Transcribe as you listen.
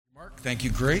Thank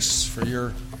you, Grace, for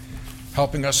your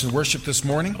helping us in worship this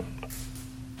morning.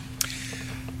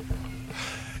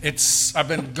 I've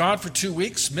been gone for 2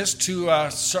 weeks, missed 2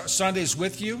 Sundays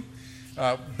with you.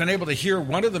 Been able to hear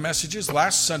one of the messages,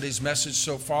 last Sunday's message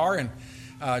so far, and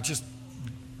just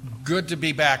good to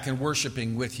be back and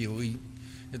worshiping with you.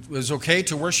 It was okay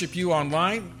to worship you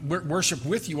online, worship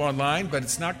with you online, but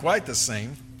it's not quite the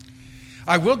same.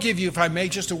 I will give you, if I may,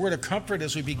 just a word of comfort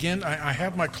as we begin. I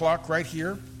have my clock right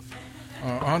here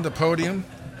on the podium,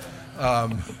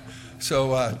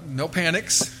 so no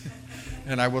panics,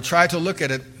 and I will try to look at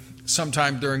it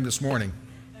sometime during this morning.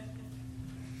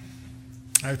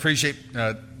 I appreciate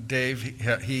Dave.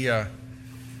 He I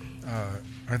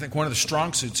think one of the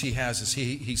strong suits he has is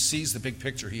he sees the big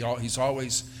picture. He's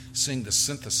always seeing the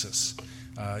synthesis.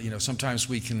 Sometimes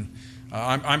we can.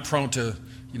 I'm prone to.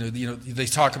 They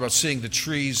talk about seeing the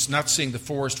trees, not seeing the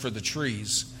forest for the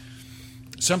trees.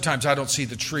 Sometimes I don't see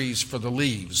the trees for the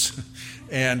leaves.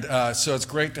 And so it's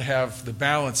great to have the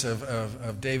balance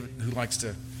of David, who likes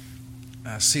to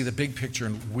see the big picture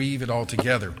and weave it all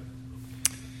together.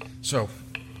 So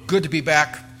good to be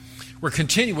back. We're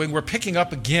continuing. We're picking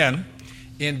up again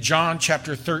in John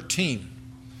chapter 13.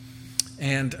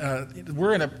 And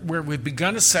we've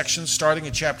begun a section starting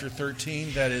in chapter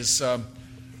 13 that is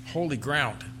holy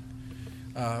ground.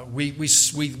 We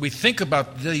think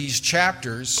about these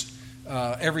chapters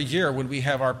every year when we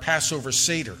have our Passover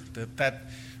Seder, that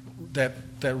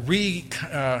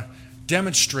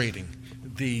demonstrating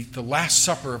the Last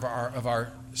Supper of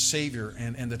our Savior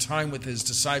and the time with His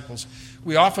disciples.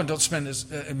 We often don't spend as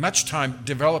much time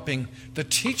developing the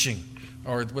teaching,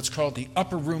 or what's called the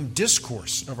upper room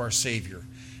discourse of our Savior.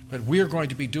 But we are going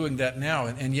to be doing that now,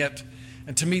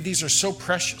 and to me these are so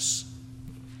precious.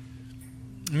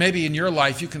 Maybe in your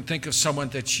life you can think of someone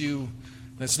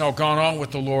that's now gone on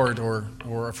with the Lord, or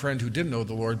a friend who didn't know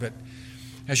the Lord, but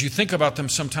as you think about them,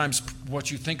 sometimes what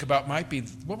you think about might be,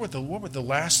 what were the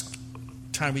last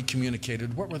time we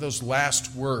communicated? What were those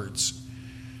last words?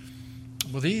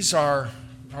 Well, these are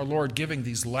our Lord giving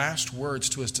these last words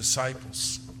to His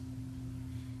disciples.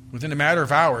 Within a matter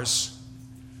of hours,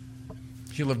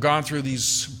 He'll have gone through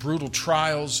these brutal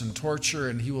trials and torture,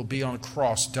 and He will be on a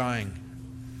cross dying.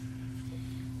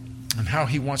 And how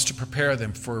He wants to prepare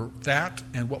them for that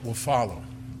and what will follow.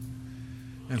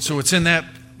 And so it's in that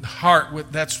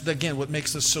heart, that's again what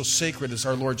makes this so sacred, is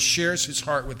our Lord shares His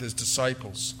heart with His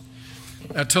disciples.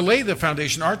 To lay the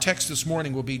foundation, our text this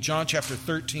morning will be John chapter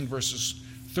 13, verses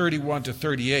 31 to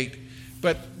 38.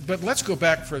 But let's go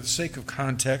back for the sake of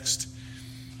context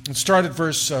and start at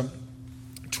verse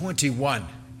 21.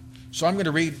 So I'm going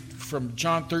to read from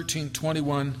John 13,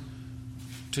 21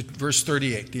 to verse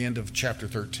 38, the end of chapter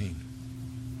 13.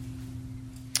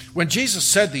 When Jesus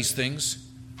said these things,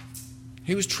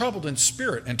 He was troubled in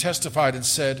spirit and testified and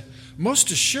said,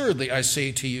 "Most assuredly I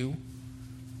say to you,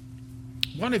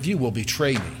 one of you will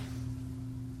betray me."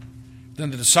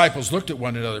 Then the disciples looked at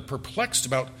one another, perplexed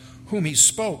about whom He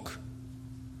spoke.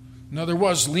 Now there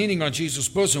was, leaning on Jesus'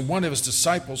 bosom, one of His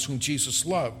disciples whom Jesus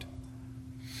loved.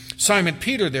 Simon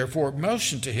Peter, therefore,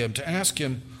 motioned to Him to ask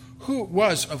Him who it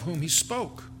was of whom He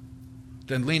spoke.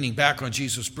 Then leaning back on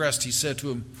Jesus' breast, he said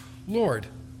to Him, "Lord,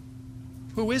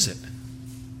 who is it?"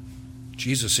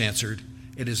 Jesus answered,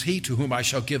 "It is he to whom I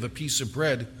shall give a piece of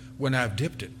bread when I have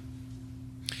dipped it."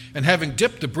 And having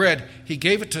dipped the bread, He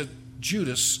gave it to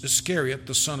Judas Iscariot,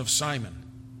 the son of Simon.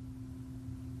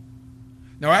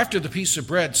 Now after the piece of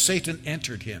bread, Satan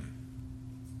entered him.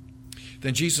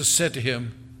 Then Jesus said to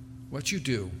him, "What you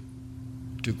do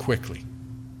quickly."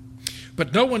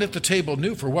 But no one at the table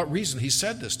knew for what reason He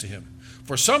said this to him.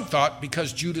 For some thought,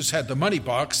 because Judas had the money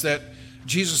box, that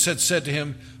Jesus had said to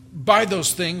him, "Buy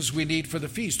those things we need for the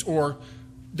feast," or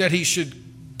that He should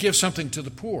give something to the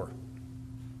poor.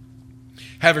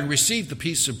 Having received the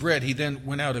piece of bread, He then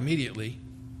went out immediately,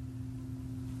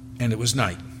 and it was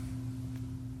night.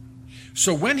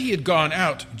 So when He had gone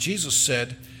out, Jesus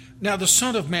said, "Now the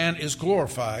Son of Man is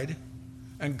glorified,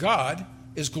 and God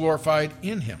is glorified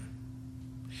in Him.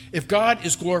 If God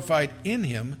is glorified in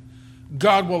Him,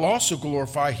 God will also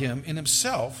glorify Him in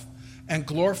Himself and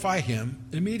glorify Him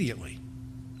immediately.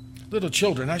 Little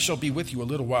children, I shall be with you a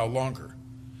little while longer.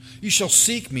 You shall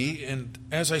seek me, and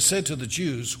as I said to the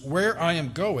Jews, where I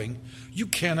am going, you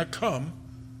cannot come.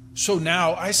 So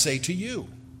now I say to you,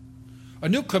 a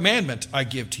new commandment I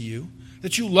give to you,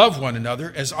 that you love one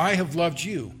another as I have loved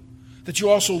you, that you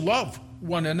also love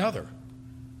one another.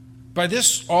 By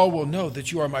this all will know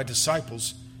that you are my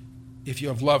disciples, if you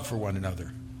have love for one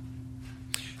another."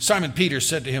 Simon Peter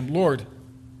said to Him, "Lord,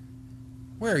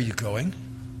 where are you going?"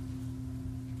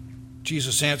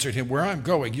 Jesus answered him, "Where I'm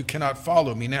going, you cannot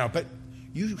follow me now, but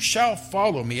you shall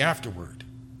follow me afterward."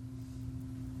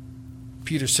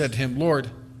 Peter said to him,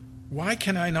 "Lord, why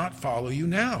can I not follow you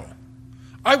now?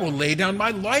 I will lay down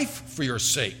my life for your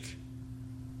sake."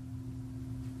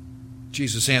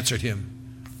 Jesus answered him,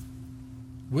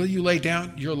 "Will you lay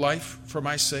down your life for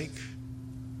my sake?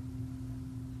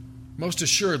 Most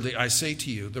assuredly, I say to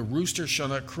you, the rooster shall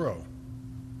not crow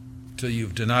till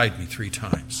you've denied me 3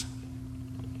 times.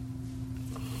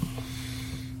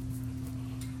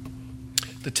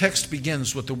 The text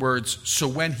begins with the words, "So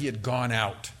when he had gone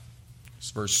out."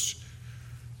 It's verse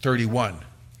 31.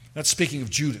 That's speaking of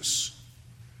Judas.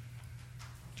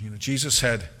 Jesus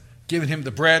had given him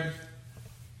the bread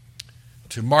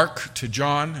to Mark, to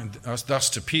John, and thus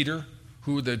to Peter,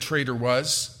 who the traitor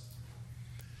was.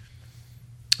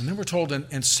 And then we're told,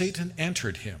 and Satan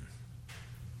entered him.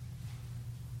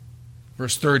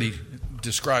 Verse 30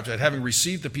 describes that. Having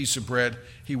received the piece of bread,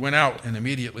 he went out, and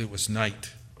immediately it was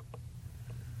night.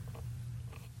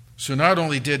 So not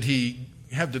only did he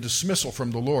have the dismissal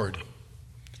from the Lord,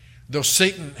 though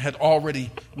Satan had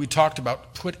already, we talked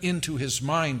about, put into his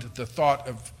mind the thought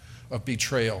of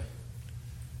betrayal,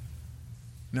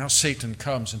 now Satan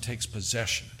comes and takes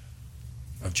possession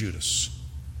of Judas.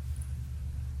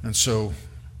 And so,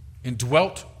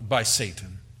 indwelt by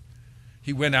Satan,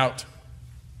 he went out,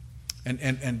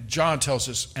 and John tells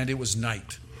us, and it was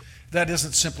night. That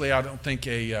isn't simply, I don't think,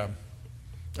 a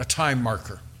time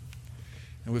marker.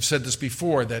 And we've said this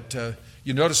before, that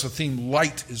you notice the theme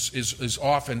light is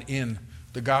often in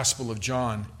the Gospel of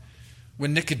John.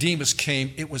 When Nicodemus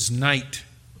came, it was night.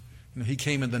 He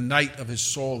came in the night of his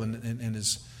soul and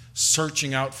is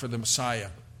searching out for the Messiah.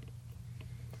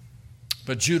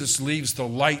 But Judas leaves the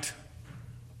light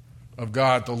of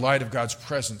God, the light of God's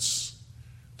presence,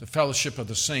 the fellowship of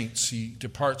the saints. He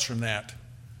departs from that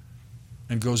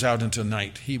and goes out into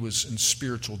night. He was in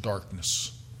spiritual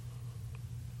darkness.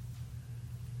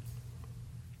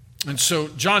 And so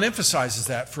John emphasizes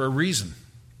that for a reason.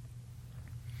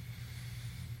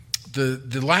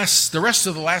 The rest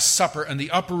of the Last Supper and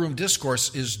the upper room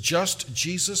discourse is just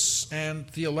Jesus and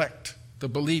the elect, the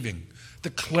believing, the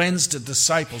cleansed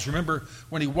disciples. Remember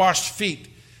when he washed feet,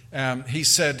 he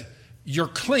said, "You're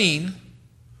clean,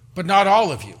 but not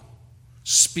all of you,"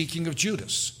 speaking of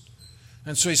Judas.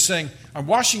 And so he's saying, I'm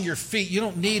washing your feet. You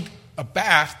don't need a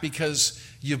bath because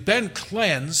you've been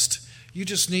cleansed. You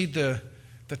just need the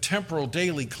temporal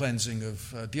daily cleansing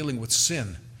of dealing with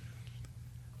sin.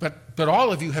 But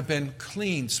all of you have been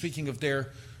cleaned, speaking of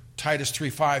their Titus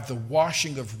 3:5, the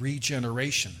washing of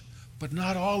regeneration. But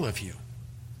not all of you.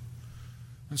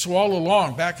 And so all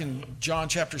along, back in John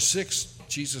chapter 6,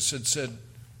 Jesus had said,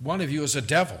 one of you is a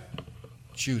devil,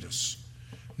 Judas.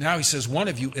 Now he says, one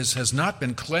of you has not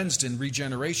been cleansed in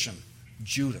regeneration,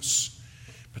 Judas.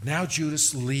 But now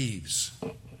Judas leaves.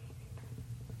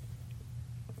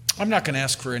 I'm not going to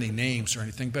ask for any names or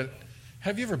anything, but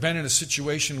have you ever been in a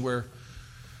situation where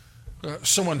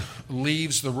someone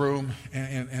leaves the room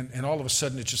and all of a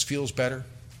sudden it just feels better?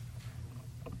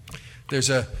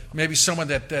 There's maybe someone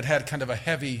that had kind of a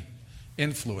heavy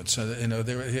influence,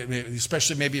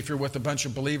 especially maybe if you're with a bunch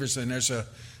of believers and there's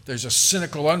a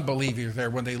cynical unbeliever there.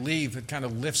 When they leave, it kind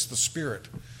of lifts the spirit.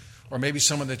 Or maybe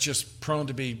someone that's just prone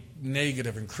to be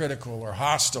negative and critical or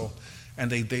hostile,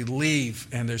 and they leave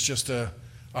and there's just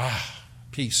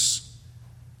peace.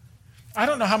 I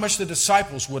don't know how much the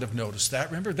disciples would have noticed that.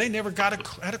 Remember, they never had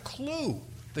a clue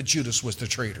that Judas was the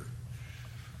traitor.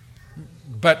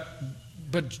 But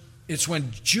it's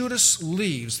when Judas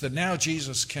leaves that now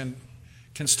Jesus can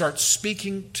start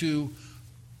speaking to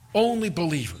only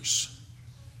believers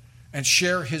and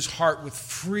share his heart with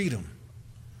freedom.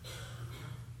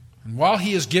 And while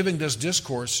he is giving this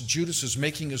discourse, Judas is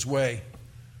making his way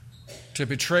to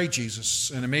betray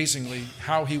Jesus. And amazingly,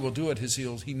 how he will do it is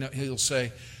he'll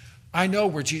say, I know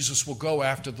where Jesus will go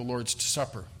after the Lord's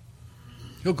Supper.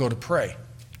 He'll go to pray.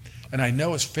 And I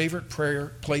know his favorite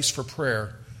place for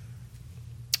prayer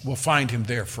will find him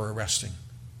there for a resting.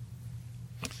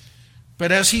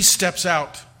 But as he steps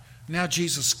out, now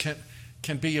Jesus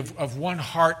can be of one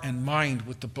heart and mind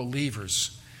with the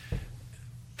believers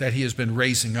that he has been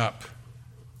raising up.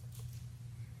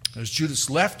 As Judas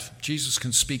left, Jesus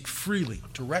can speak freely,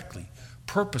 directly,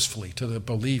 purposefully to the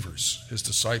believers, his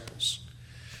disciples.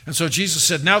 And so Jesus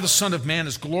said, now the Son of Man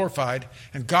is glorified,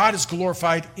 and God is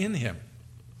glorified in him.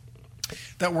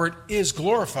 That word is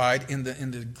glorified in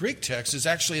the Greek text is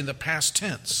actually in the past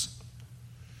tense.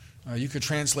 You could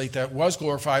translate that was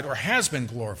glorified or has been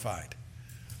glorified.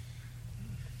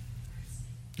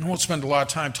 I won't spend a lot of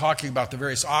time talking about the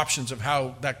various options of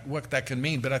what that can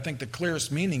mean, but I think the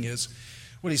clearest meaning is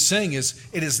What he's saying is,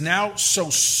 it is now so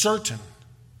certain.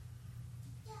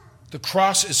 The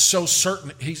cross is so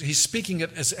certain. He's speaking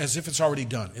it as if it's already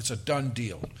done. It's a done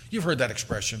deal. You've heard that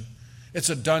expression. It's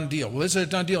a done deal. Well, is it a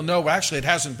done deal? No, actually it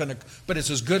hasn't been, but it's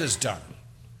as good as done.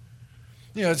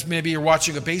 You know, it's maybe you're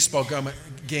watching a baseball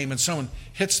game and someone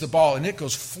hits the ball and it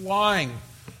goes flying,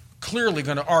 clearly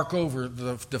going to arc over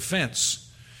the fence.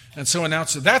 And so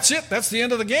announces, that's it, that's the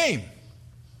end of the game.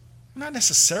 Not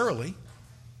necessarily.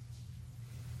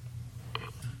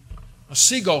 A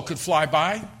seagull could fly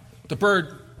by, the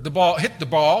ball hit the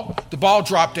ball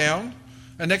dropped down,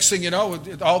 and next thing you know,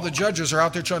 all the judges are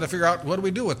out there trying to figure out, what do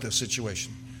we do with this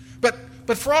situation? But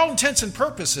for all intents and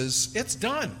purposes, it's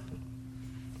done.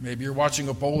 Maybe you're watching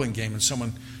a bowling game and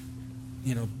someone,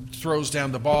 throws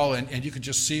down the ball and you can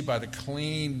just see by the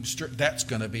clean, that's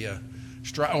going to be a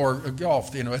strike. Or a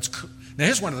golf, now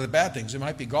here's one of the bad things. It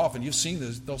might be golf, and you've seen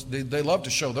this. They love to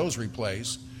show those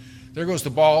replays. There goes the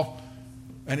ball,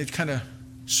 and it kind of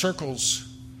circles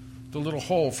the little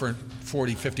hole for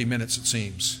 40, 50 minutes, it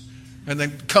seems, and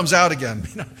then comes out again.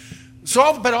 So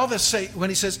all this say, when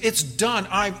he says, it's done,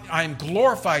 I'm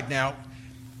glorified now,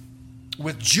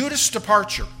 with Judas'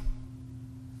 departure,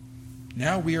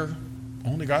 now we are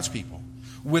only God's people.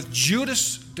 With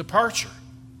Judas' departure,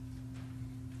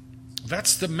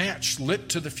 that's the match lit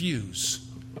to the fuse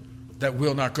that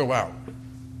will not go out.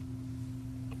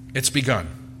 It's begun.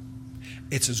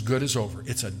 It's as good as over.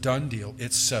 It's a done deal.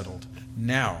 It's settled.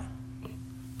 Now,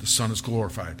 the Son is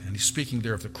glorified. And he's speaking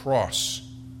there of the cross.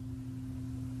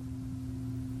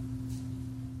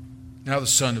 Now the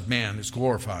Son of Man is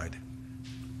glorified.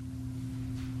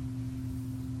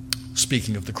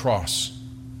 Speaking of the cross.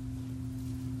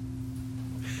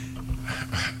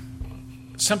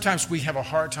 Sometimes we have a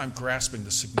hard time grasping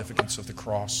the significance of the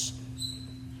cross.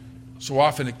 So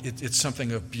often it's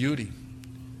something of beauty.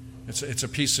 It's a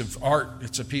piece of art.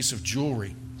 It's a piece of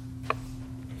jewelry.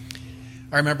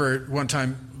 I remember one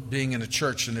time being in a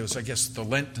church, and it was, I guess, the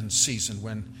Lenten season,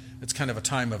 when it's kind of a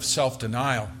time of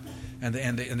self-denial, and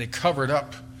they covered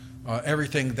up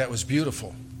everything that was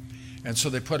beautiful. And so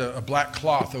they put a black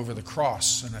cloth over the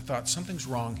cross, and I thought, something's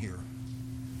wrong here.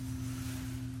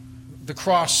 The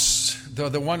cross,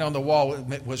 the one on the wall,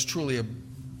 was truly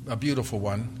a beautiful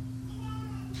one.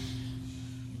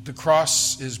 The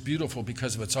cross is beautiful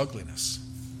because of its ugliness.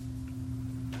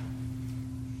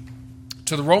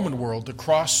 To the Roman world, the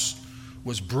cross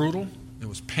was brutal, it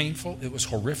was painful, it was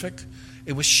horrific,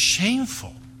 it was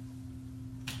shameful.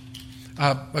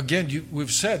 Again,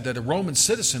 we've said that a Roman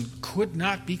citizen could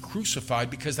not be crucified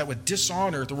because that would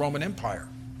dishonor the Roman Empire.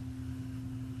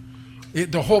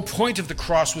 The whole point of the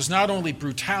cross was not only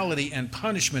brutality and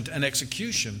punishment and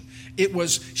execution, it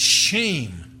was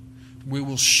shame. We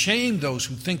will shame those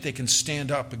who think they can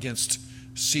stand up against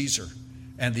Caesar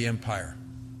and the empire.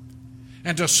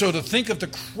 And so to think of the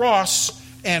cross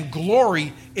and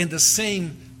glory in the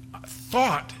same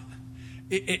thought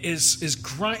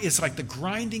is like the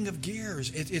grinding of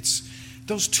gears. It's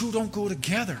those two don't go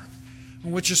together.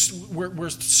 We're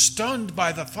stunned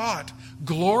by the thought.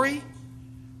 Glory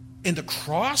in the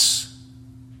cross?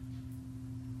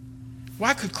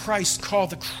 Why could Christ call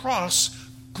the cross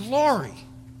glory?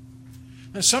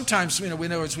 Now, sometimes, we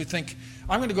think,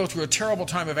 I'm going to go through a terrible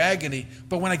time of agony,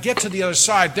 but when I get to the other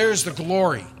side, there's the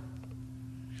glory.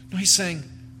 No, he's saying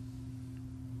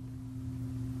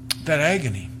that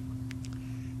agony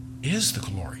is the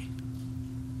glory.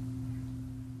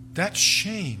 That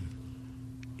shame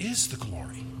is the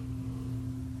glory.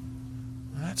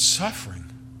 That suffering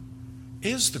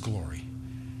is the glory.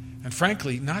 And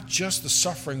frankly, not just the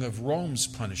suffering of Rome's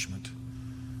punishment,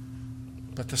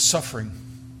 but the suffering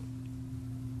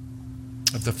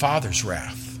of the Father's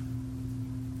wrath.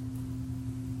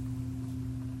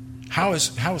 How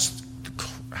does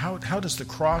the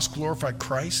cross glorify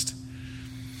Christ?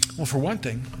 Well, for one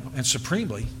thing, and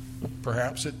supremely,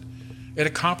 perhaps, it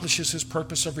accomplishes his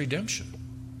purpose of redemption.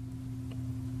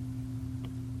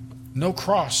 No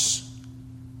cross,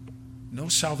 no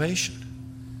salvation.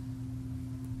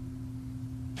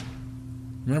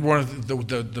 Remember one of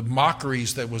the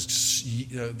mockeries that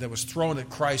was thrown at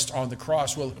Christ on the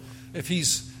cross? Well, if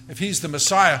he's the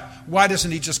Messiah, why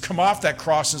doesn't he just come off that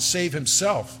cross and save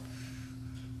himself?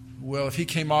 Well, if he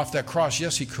came off that cross,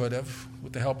 yes, he could have,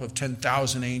 with the help of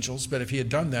 10,000 angels. But if he had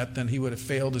done that, then he would have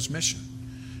failed his mission,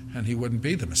 and he wouldn't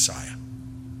be the Messiah.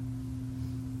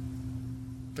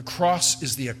 The cross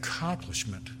is the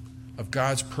accomplishment of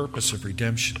God's purpose of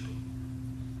redemption.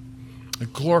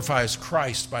 It glorifies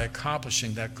Christ by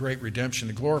accomplishing that great redemption.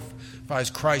 It glorifies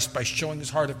Christ by showing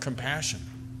his heart of compassion.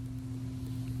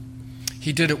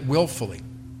 He did it willfully.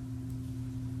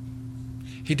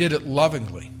 He did it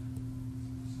lovingly.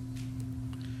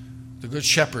 The Good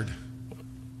Shepherd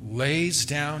lays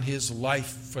down his life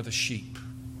for the sheep.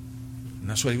 And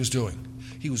that's what he was doing.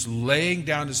 He was laying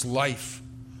down his life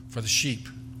for the sheep.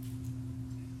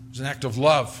 It was an act of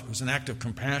love. It was an act of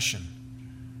compassion.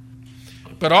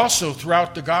 But also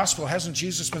throughout the gospel, hasn't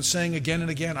Jesus been saying again and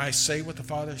again, I say what the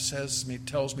Father tells me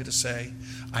to say.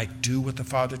 I do what the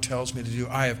Father tells me to do.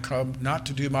 I have come not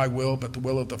to do my will, but the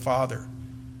will of the Father.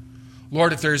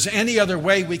 Lord, if there's any other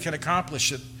way we can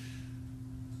accomplish it,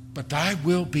 but thy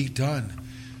will be done.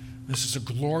 This is a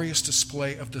glorious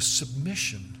display of the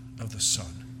submission of the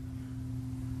Son.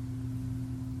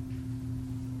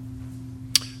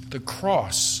 The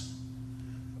cross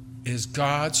is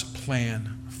God's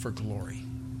plan for glory.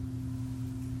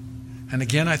 And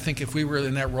again, I think if we were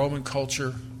in that Roman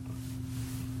culture,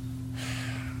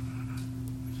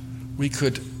 we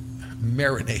could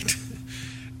marinate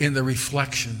in the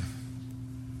reflection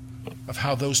of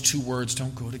how those two words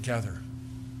don't go together.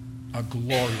 A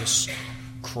glorious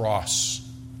cross.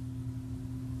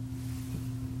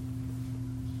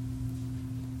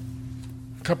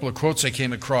 A couple of quotes I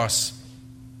came across.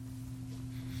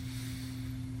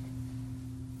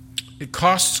 It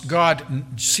costs God,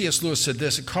 C.S. Lewis said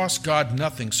this, it costs God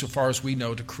nothing, so far as we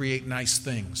know, to create nice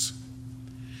things.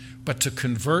 But to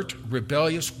convert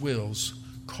rebellious wills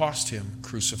cost him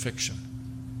crucifixion.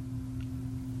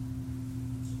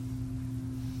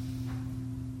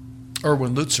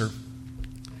 Erwin Lutzer,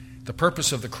 the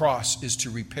purpose of the cross is to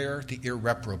repair the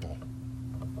irreparable.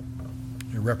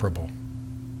 Irreparable.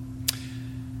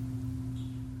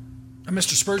 And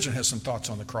Mr. Spurgeon has some thoughts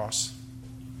on the cross.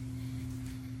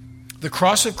 The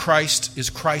cross of Christ is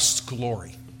Christ's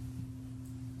glory.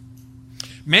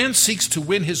 Man seeks to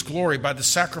win his glory by the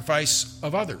sacrifice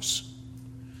of others.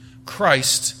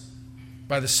 Christ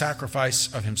by the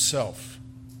sacrifice of himself.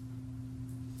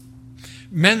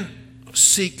 Men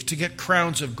seek to get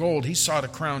crowns of gold. He sought a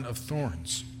crown of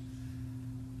thorns.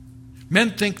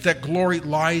 Men think that glory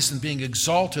lies in being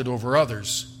exalted over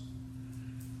others.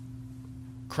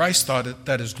 Christ thought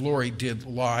that his glory did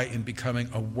lie in becoming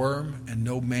a worm and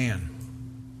no man,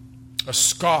 a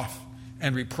scoff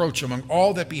and reproach among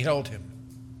all that beheld him.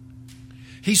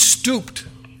 He stooped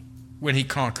when he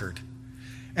conquered,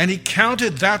 and he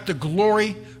counted that the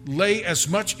glory lay as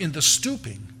much in the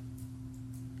stooping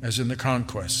as in the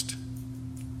conquest.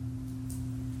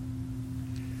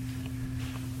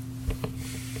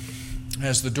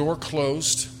 As the door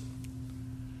closed,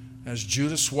 as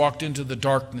Judas walked into the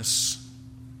darkness,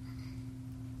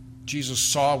 Jesus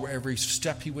saw every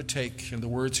step he would take and the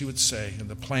words he would say, and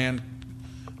the plan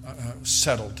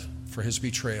settled for his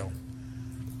betrayal.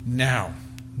 Now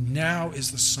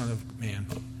is the Son of Man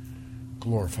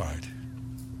glorified.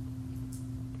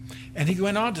 And he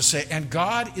went on to say, and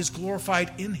God is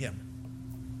glorified in him.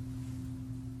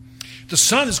 The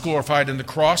Son is glorified in the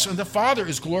cross, and the Father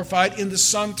is glorified in the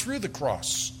Son through the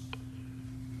cross.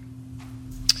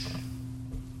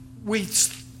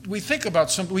 We think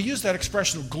about something, we use that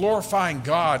expression of glorifying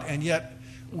God, and yet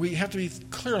we have to be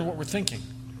clear on what we're thinking.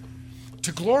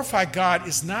 To glorify God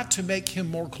is not to make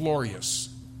him more glorious.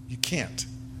 You can't.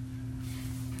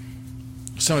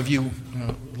 Some of you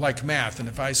like math, and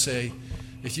if I say,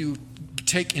 if you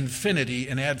take infinity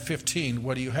and add 15,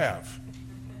 what do you have?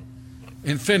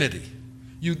 Infinity.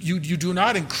 You do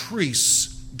not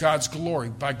increase God's glory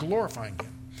by glorifying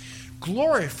him.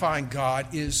 Glorifying God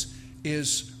is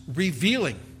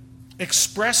revealing,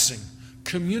 expressing,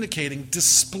 communicating,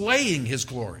 displaying his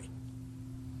glory.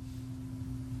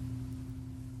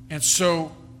 And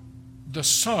so the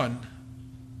Son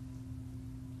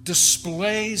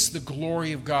displays the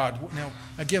glory of God. Now,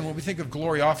 again, when we think of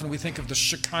glory, often we think of the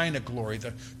Shekinah glory,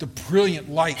 the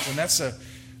brilliant light, and that's a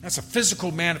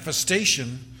physical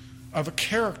manifestation of a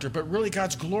character, but really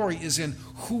God's glory is in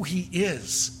who he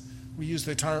is. We use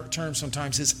the term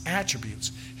sometimes his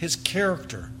attributes, his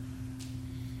character,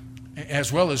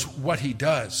 as well as what he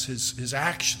does, his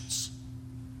actions.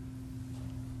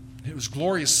 It was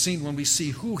glorious seen when we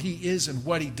see who he is and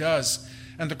what he does.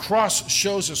 And the cross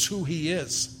shows us who he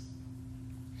is.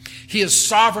 He is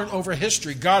sovereign over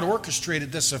history. God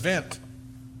orchestrated this event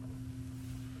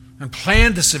and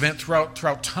planned this event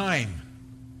throughout time,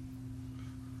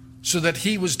 so that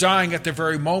he was dying at the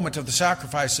very moment of the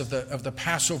sacrifice of the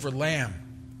Passover lamb,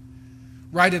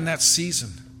 right in that season.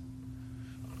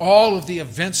 All of the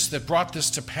events that brought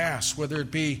this to pass, whether it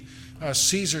be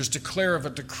Caesar's declare of a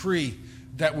decree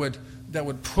that would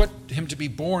put him to be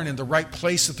born in the right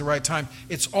place at the right time,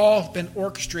 it's all been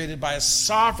orchestrated by a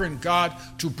sovereign God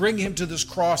to bring him to this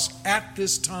cross at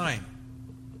this time.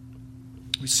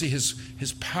 We see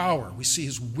his power, we see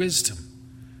his wisdom,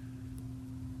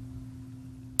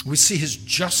 We see his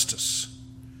justice.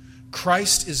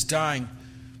 Christ is dying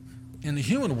in the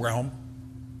human realm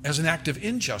as an act of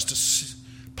injustice.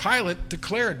 Pilate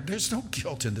declared, there's no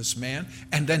guilt in this man,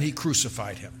 and then he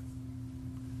crucified him.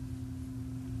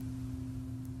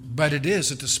 But it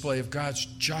is a display of God's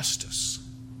justice.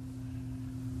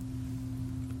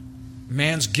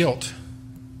 Man's guilt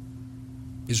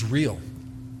is real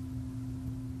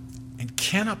and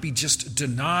cannot be just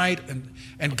denied,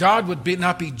 and God would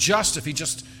not be just if he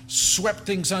just swept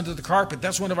things under the carpet.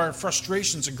 That's one of our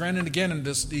frustrations again and again in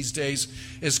these days,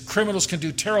 is criminals can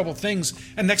do terrible things,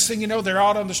 and next thing you know, they're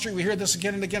out on the street. We hear this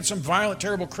again and again, some violent,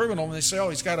 terrible criminal, and they say, oh,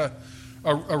 he's got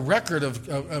a record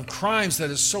of crimes that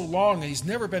is so long and he's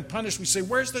never been punished. We say,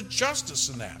 where's the justice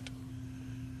in that?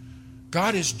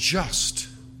 God is just.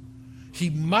 He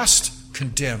must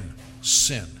condemn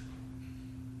sin.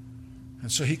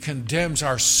 And so he condemns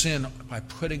our sin by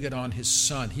putting it on his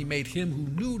Son. He made him who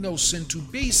knew no sin to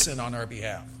be sin on our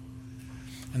behalf.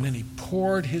 And then he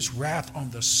poured his wrath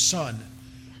on the Son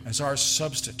as our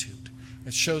substitute.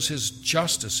 It shows his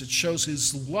justice. It shows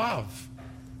his love.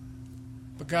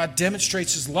 But God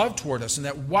demonstrates his love toward us in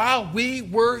that while we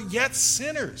were yet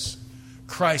sinners,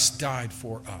 Christ died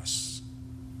for us.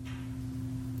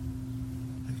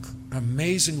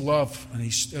 Amazing love, and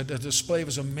a display of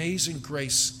his amazing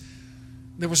grace.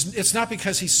 It's not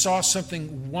because he saw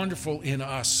something wonderful in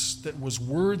us that was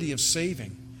worthy of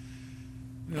saving.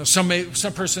 You know,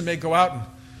 some person may go out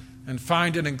and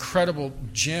find an incredible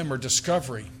gem or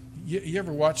discovery. You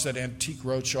ever watch that Antique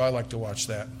Roadshow? I like to watch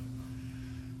that.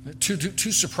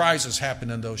 Two surprises happen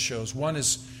in those shows. One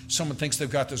is someone thinks they've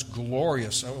got this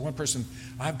glorious, one person,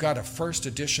 I've got a first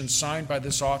edition signed by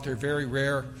this author, very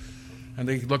rare. And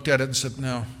they looked at it and said,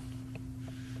 no,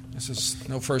 this is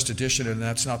no first edition, and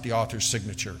that's not the author's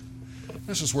signature.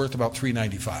 This is worth about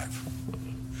 $3.95.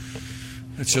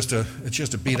 It's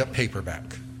just a beat-up paperback.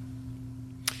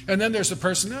 And then there's the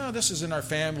person, no, this is in our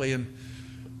family, and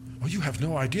well, you have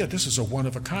no idea. This is a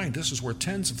one-of-a-kind. This is worth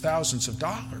tens of thousands of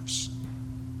dollars.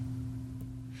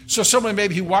 So someone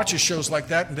maybe who watches shows like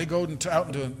that, and they go out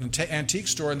into an antique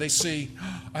store, and they see,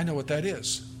 oh, I know what that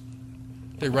is.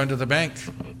 They run to the bank.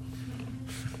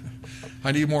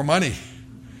 I need more money.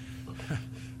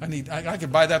 I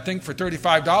could buy that thing for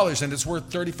 $35 and it's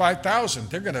worth $35,000.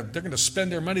 They're going to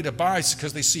spend their money to buy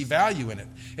because they see value in it.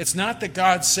 It's not that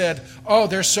God said, "Oh,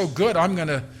 they're so good, I'm going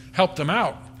to help them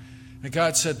out." And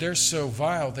God said, "They're so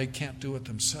vile, they can't do it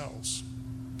themselves."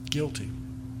 Guilty,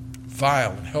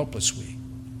 vile, and helpless we.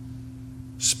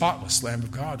 Spotless Lamb of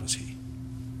God was he.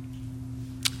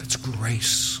 That's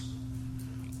grace.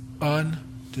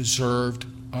 Undeserved,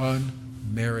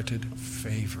 unmerited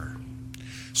favor.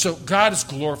 So God is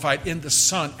glorified in the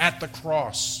Son at the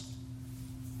cross.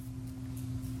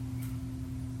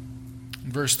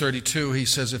 In verse 32, he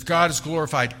says, if God is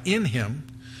glorified in him,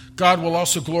 God will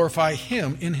also glorify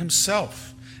him in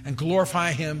himself and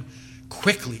glorify him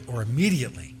quickly or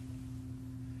immediately.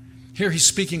 Here he's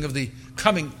speaking of the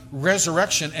coming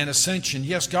resurrection and ascension.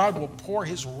 Yes, God will pour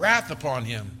his wrath upon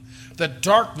him. The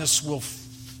darkness will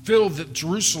fill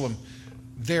Jerusalem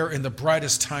there in the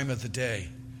brightest time of the day.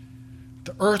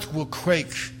 The earth will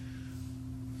quake,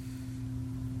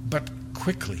 but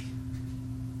quickly.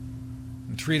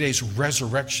 In 3 days,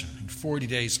 resurrection. In 40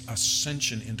 days,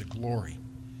 ascension into glory.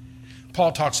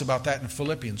 Paul talks about that in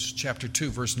Philippians chapter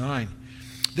 2, verse 9.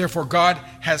 Therefore, God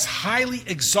has highly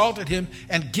exalted him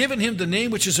and given him the name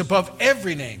which is above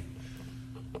every name.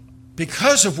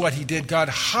 Because of what he did, God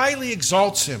highly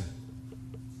exalts him.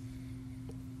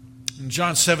 In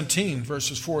John 17,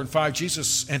 verses 4 and 5,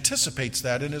 Jesus anticipates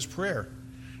that in his prayer.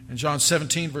 In John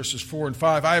 17, verses 4 and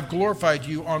 5, I have glorified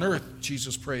you on earth,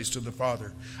 Jesus prays to the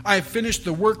Father. I have finished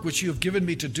the work which you have given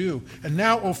me to do. And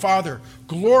now, O Father,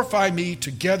 glorify me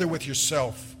together with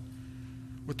yourself,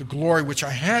 with the glory which I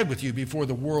had with you before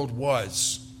the world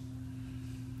was.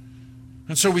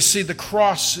 And so we see the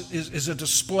cross is a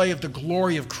display of the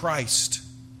glory of Christ.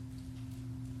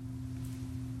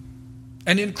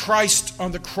 And in Christ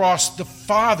on the cross, the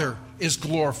Father is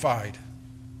glorified.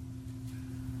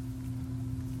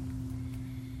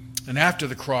 And after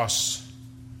the cross,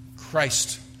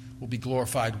 Christ will be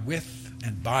glorified with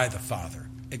and by the Father,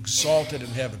 exalted in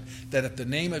heaven, that at the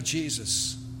name of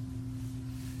Jesus,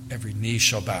 every knee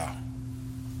shall bow.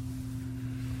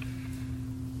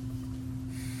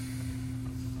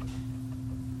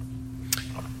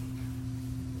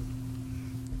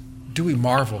 Do we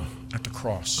marvel at the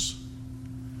cross?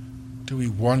 Do we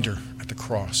wonder at the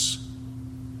cross?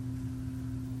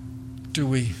 Do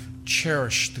we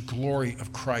cherish the glory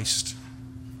of Christ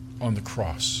on the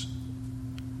cross?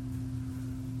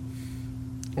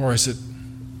 Or is it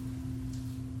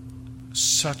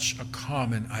such a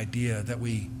common idea that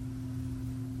we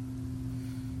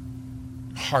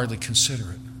hardly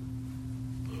consider it.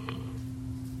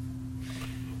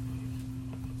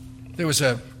 There was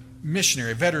a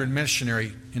missionary, a veteran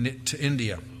missionary to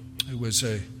India, who was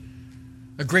a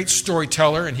great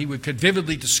storyteller, and he could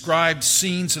vividly describe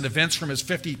scenes and events from his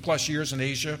 50-plus years in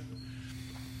Asia.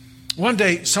 One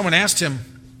day, someone asked him,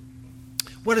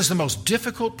 "What is the most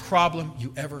difficult problem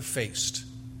you ever faced?"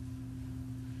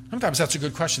 Sometimes that's a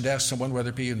good question to ask someone, whether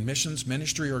it be in missions,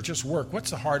 ministry, or just work. What's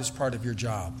the hardest part of your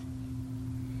job?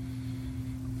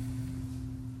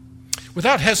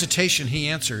 Without hesitation, he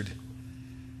answered,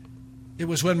 "It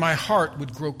was when my heart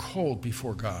would grow cold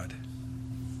before God.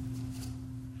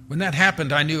 When that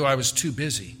happened, I knew I was too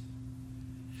busy.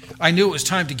 I knew it was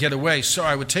time to get away, so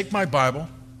I would take my Bible.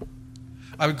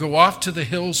 I would go off to the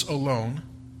hills alone.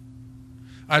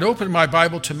 I'd open my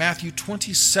Bible to Matthew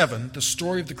 27, the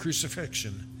story of the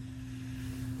crucifixion,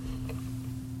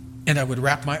 and I would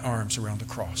wrap my arms around the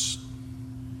cross."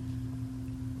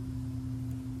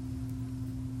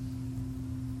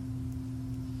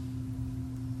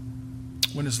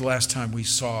 When is the last time we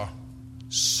saw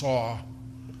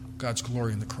God's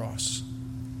glory in the cross?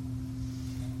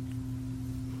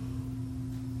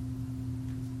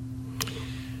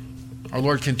 Our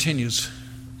Lord continues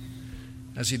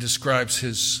as he describes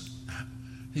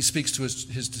he speaks to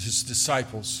his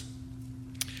disciples.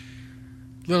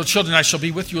 "Little children, I shall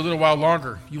be with you a little while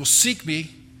longer. You will seek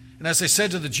me, and as I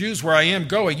said to the Jews, where I am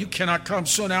going, you cannot come.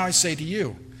 So now I say to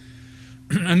you,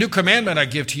 a new commandment I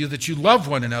give to you, that you love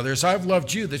one another as I have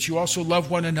loved you, that you also love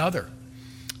one another.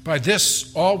 By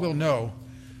this all will know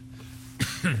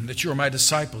that you are my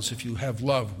disciples, if you have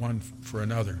love one for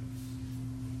another."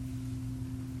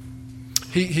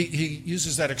 He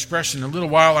uses that expression, "In a little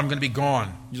while I'm going to be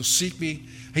gone. You'll seek me."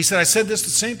 He said, I said this, the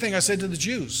same thing I said to the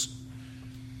Jews.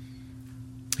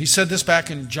 He said this back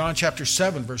in John chapter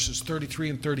 7, verses 33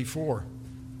 and 34.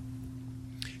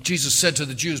 Jesus said to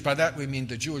the Jews, by that we mean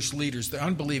the Jewish leaders, the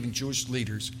unbelieving Jewish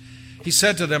leaders, he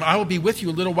said to them, "I will be with you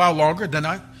a little while longer, then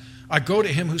I go to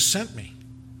him who sent me.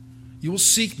 You will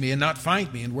seek me and not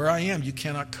find me, and where I am you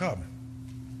cannot come."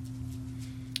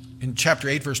 In chapter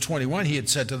 8, verse 21,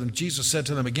 Jesus said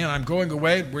to them again, "I'm going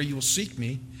away where you will seek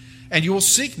me, and you will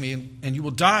seek me, and you will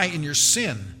die in your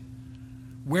sin.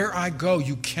 Where I go,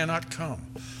 you cannot come."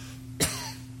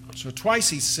 So twice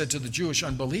he said to the Jewish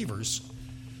unbelievers,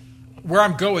 "Where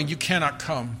I'm going, you cannot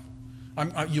come.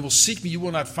 You will seek me, you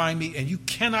will not find me, and you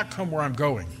cannot come where I'm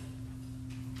going."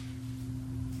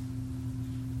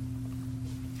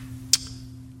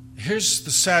 Here's the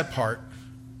sad part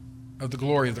of the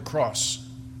glory of the cross.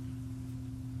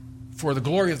 For the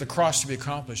glory of the cross to be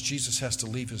accomplished, Jesus has to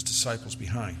leave his disciples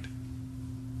behind.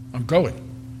 "I'm going.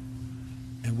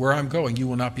 And where I'm going, you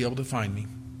will not be able to find me.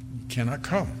 You cannot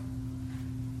come."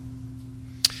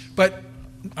 But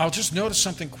I'll just notice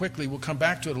something quickly. We'll come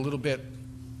back to it a little bit.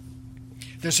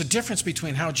 There's a difference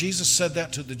between how Jesus said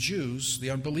that to the Jews, the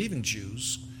unbelieving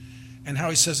Jews, and how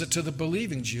he says it to the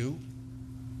believing Jew,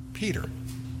 Peter.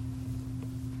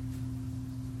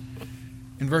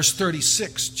 In verse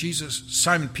 36,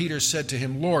 Simon Peter said to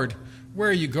him, "Lord, where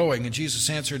are you going?" And Jesus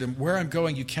answered him, "Where I'm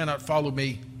going, you cannot follow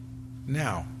me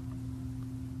now,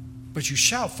 but you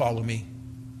shall follow me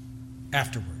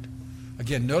afterward."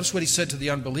 Again, notice what he said to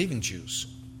the unbelieving Jews.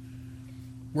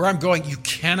 "Where I'm going, you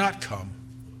cannot come."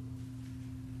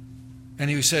 And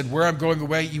he said, "Where I'm going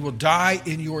away, you will die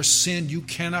in your sin. You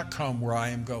cannot come where I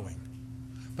am going."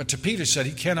 But to Peter said,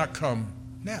 he cannot come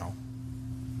now.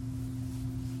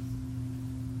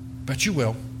 But you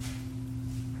will.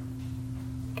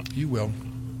 You will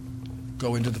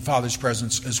go into the Father's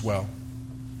presence as well.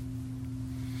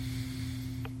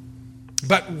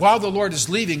 But while the Lord is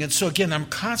leaving, and so again, I'm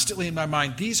constantly in my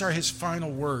mind, these are his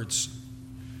final words.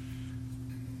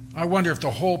 I wonder if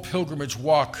the whole pilgrimage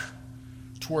walk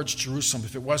towards Jerusalem,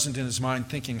 if it wasn't in his mind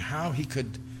thinking how he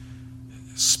could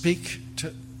speak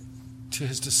to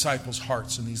his disciples'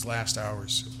 hearts in these last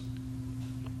hours.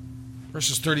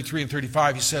 Verses 33 and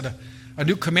 35, he said, "A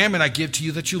new commandment I give to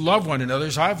you, that you love one another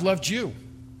as I have loved you,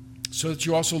 so that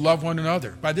you also love one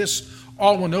another. By this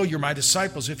all will know you're my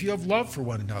disciples, if you have love for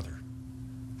one another."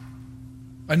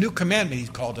 A new commandment, he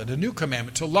called it, a new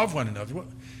commandment to love one another.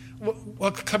 Well,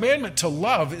 a commandment to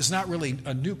love is not really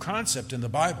a new concept in the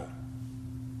Bible.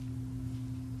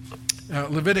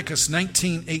 Leviticus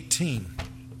 19:18.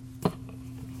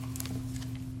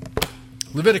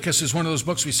 Leviticus is one of those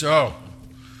books we say, oh,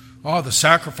 the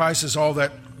sacrifices, all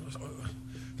that.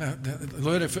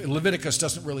 Leviticus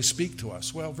doesn't really speak to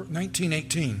us. Well,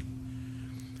 19:18.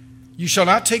 You shall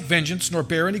not take vengeance, nor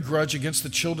bear any grudge against the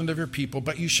children of your people,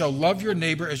 but you shall love your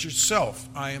neighbor as yourself.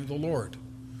 I am the Lord.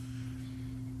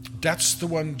 That's the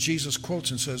one Jesus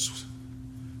quotes and says,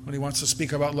 when he wants to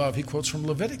speak about love, he quotes from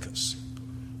Leviticus.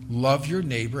 Love your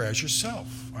neighbor as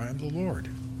yourself. I am the Lord.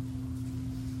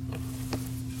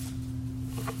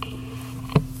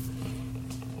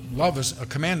 Love is a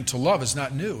command to love is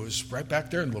not new. It's right back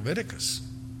there in Leviticus.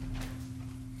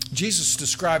 Jesus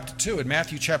described it too in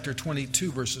Matthew chapter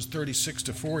 22, verses 36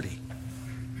 to 40.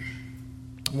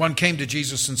 One came to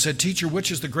Jesus and said, Teacher,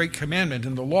 which is the great commandment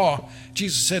in the law?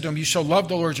 Jesus said to him, You shall love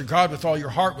the Lord your God with all your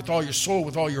heart, with all your soul,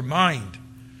 with all your mind.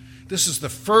 This is the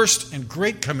first and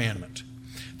great commandment.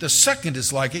 The second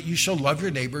is like it, you shall love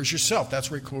your neighbor as yourself. That's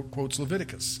where he quotes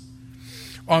Leviticus.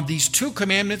 On these two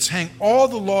commandments hang all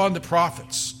the law and the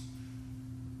prophets.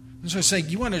 And so I say,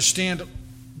 you understand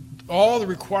all the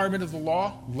requirement of the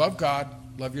law? Love God,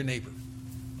 love your neighbor.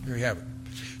 There you have it.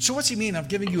 So what's he mean? I'm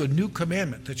giving you a new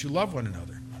commandment, that you love one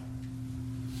another.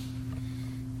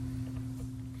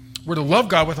 We're to love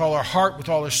God with all our heart, with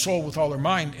all our soul, with all our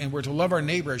mind, and we're to love our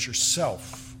neighbor as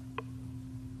yourself.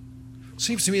 It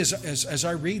seems to me as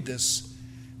I read this,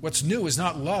 what's new is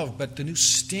not love, but the new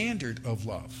standard of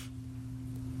love.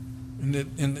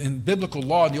 In biblical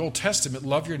law, in the Old Testament,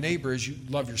 love your neighbor as you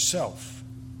love yourself.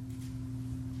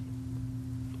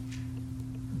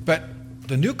 But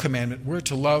the new commandment, we're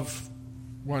to love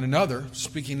one another,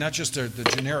 speaking not just the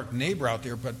generic neighbor out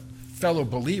there, but fellow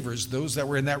believers, those that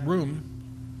were in that room.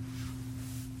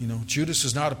 Judas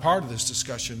is not a part of this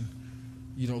discussion.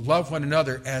 Love one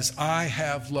another as I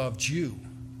have loved you.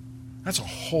 That's a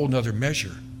whole nother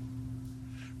measure.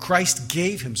 Christ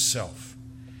gave himself,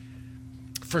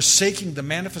 forsaking the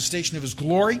manifestation of his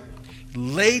glory,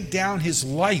 laid down his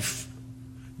life.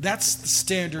 That's the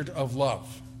standard of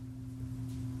love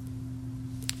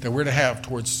that we're to have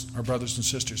towards our brothers and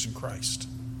sisters in Christ.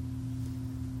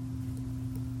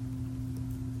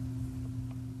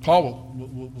 Paul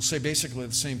will say basically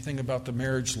the same thing about the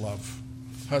marriage love.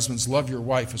 Husbands, love your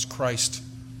wife as Christ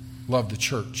loved the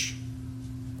church.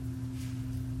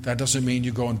 That doesn't mean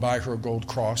you go and buy her a gold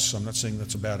cross. I'm not saying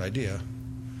that's a bad idea.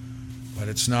 But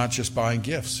it's not just buying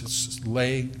gifts. It's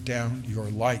laying down your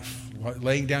life,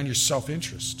 laying down your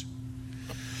self-interest.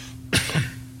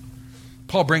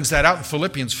 Paul brings that out in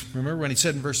Philippians. Remember when he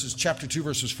said in chapter 2,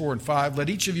 verses 4 and 5, Let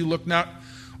each of you look not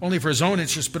only for his own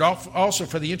interest, but also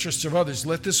for the interests of others.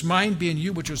 Let this mind be in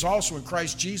you, which was also in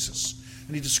Christ Jesus.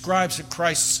 And he describes that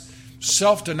Christ's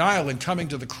self-denial in coming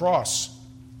to the cross.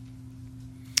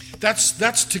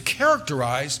 That's to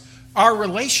characterize our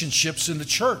relationships in the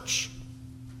church.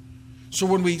 So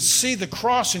when we see the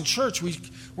cross in church,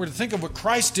 we're to think of what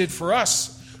Christ did for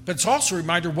us, but it's also a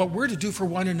reminder of what we're to do for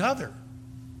one another.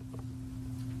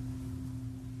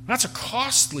 That's a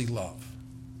costly love.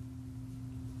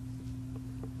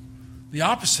 The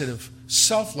opposite of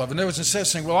self-love. In other words, instead of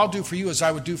saying, well, I'll do for you as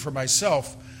I would do for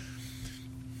myself,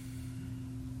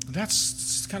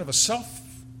 that's kind of a self,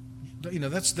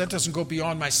 that doesn't go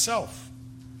beyond myself.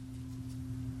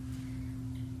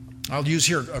 I'll use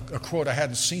here a quote I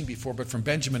hadn't seen before, but from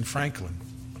Benjamin Franklin.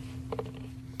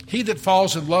 He that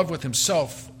falls in love with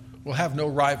himself will have no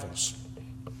rivals.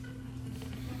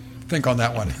 Think on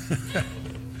that one.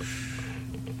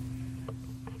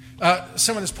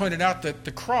 Someone has pointed out that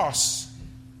the cross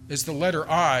is the letter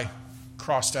I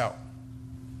crossed out.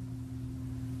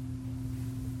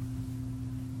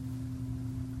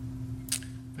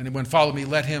 Anyone follow me,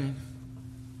 let him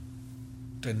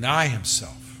deny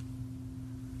himself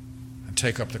and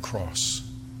take up the cross.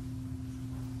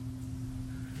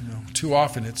 Too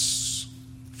often it's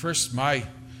first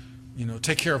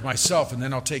take care of myself and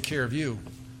then I'll take care of you.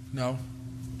 No.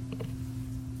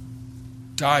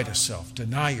 Die to self,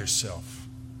 deny yourself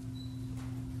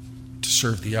to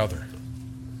serve the other.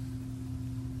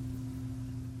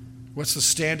 What's the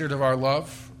standard of our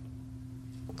love?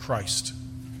 Christ.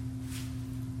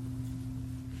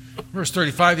 Verse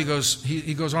 35,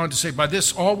 he goes on to say, By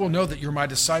this all will know that you're my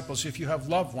disciples if you have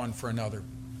love one for another.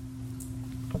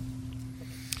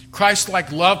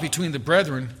 Christ-like love between the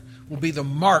brethren will be the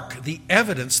mark, the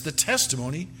evidence, the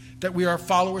testimony that we are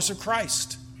followers of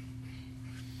Christ.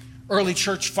 Early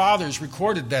church fathers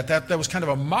recorded that was kind of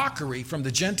a mockery from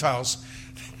the Gentiles.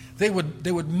 They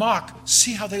would mock,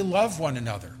 see how they love one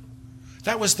another.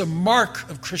 That was the mark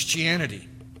of Christianity.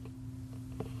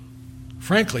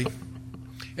 Frankly,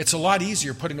 it's a lot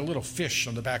easier putting a little fish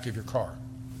on the back of your car.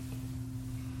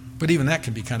 But even that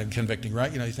can be kind of convicting,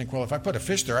 right? You think, well, if I put a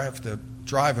fish there, I have to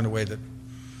drive in a way that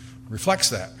reflects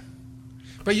that.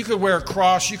 But you could wear a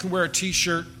cross, you could wear a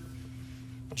T-shirt,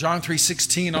 John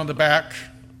 3:16 on the back.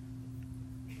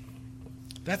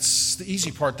 That's the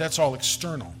easy part. That's all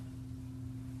external.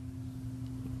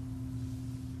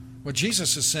 What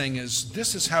Jesus is saying is,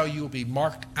 this is how you will be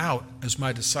marked out as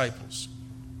my disciples.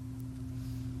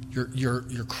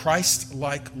 Your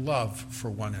Christ-like love for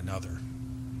one another.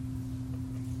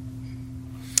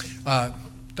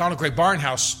 Donald Gray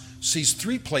Barnhouse sees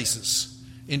 3 places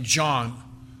in John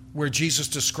where Jesus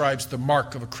describes the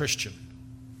mark of a Christian.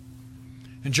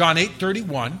 In John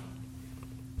 8:31,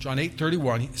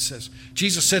 he says,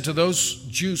 Jesus said to those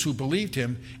Jews who believed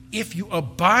him, "If you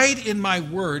abide in my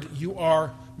word, you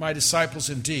are my disciples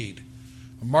indeed."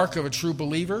 A mark of a true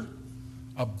believer,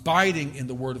 abiding in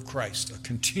the word of Christ,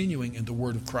 continuing in the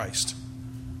word of Christ.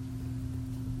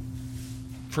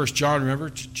 1 John, remember,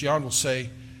 John will say,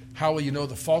 "How will you know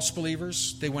the false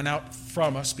believers? They went out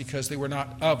from us because they were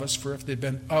not of us, for if they'd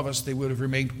been of us, they would have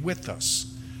remained with us."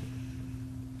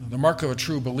 The mark of a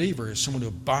true believer is someone who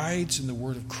abides in the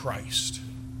word of Christ.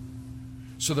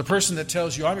 So the person that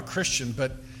tells you, "I'm a Christian,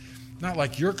 but not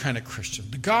like your kind of Christian.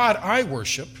 The God I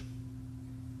worship,"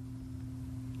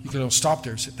 you can stop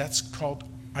there and say, that's called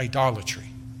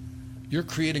idolatry. You're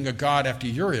creating a God after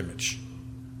your image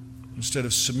instead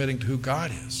of submitting to who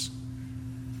God is.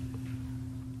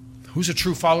 Who's a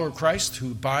true follower of Christ?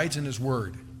 Who abides in his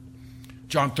word.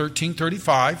 John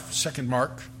 13:35, second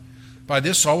mark. "By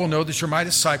this all will know that you're my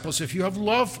disciples if you have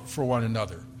love for one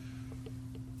another."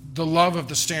 The love of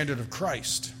the standard of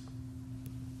Christ.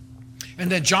 And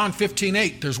then John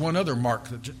 15:8, there's one other mark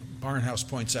that Barnhouse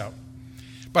points out.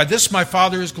 "By this my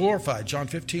Father is glorified." John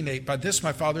 15:8, "By this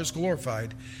my Father is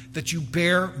glorified, that you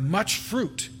bear much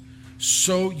fruit,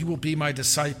 so you will be my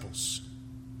disciples."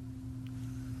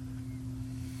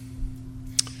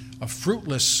 A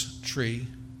fruitless tree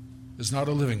is not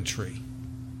a living tree.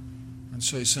 And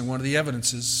so he's saying one of the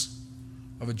evidences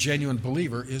of a genuine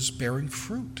believer is bearing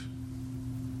fruit.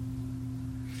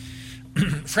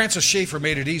 Francis Schaeffer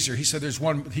made it easier. He said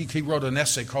he wrote an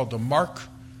essay called "The Mark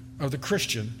of the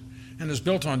Christian," and is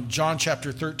built on John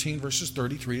chapter 13, verses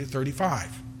 33 to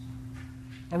 35.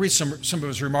 I'll read some of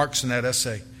his remarks in that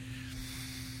essay.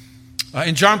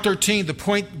 In John 13, the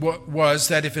point was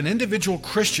that if an individual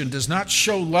Christian does not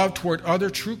show love toward other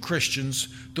true Christians,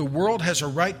 the world has a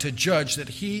right to judge that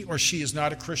he or she is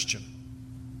not a Christian.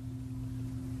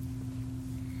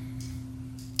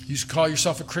 You call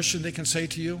yourself a Christian, they can say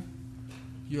to you,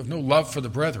 "You have no love for the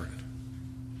brethren.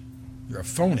 You're a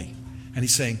phony." And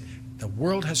he's saying the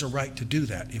world has a right to do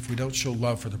that if we don't show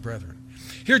love for the brethren.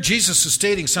 Here Jesus is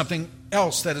stating something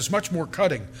else that is much more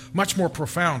cutting, much more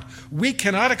profound. We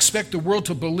cannot expect the world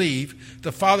to believe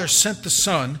the Father sent the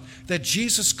Son, that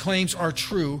Jesus' claims are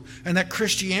true, and that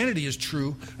Christianity is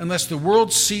true, unless the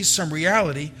world sees some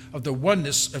reality of the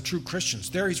oneness of true Christians.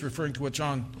 There he's referring to what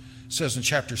John says in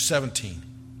chapter 17.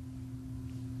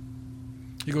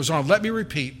 He goes on, "Let me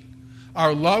repeat,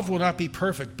 our love will not be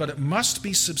perfect, but it must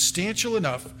be substantial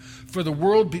enough for the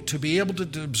world to be able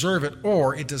to observe it,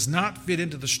 or it does not fit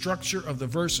into the structure of the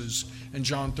verses in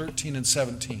John 13 and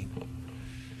 17.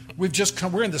 We're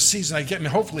in the season,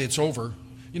 hopefully it's over.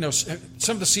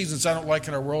 Some of the seasons I don't like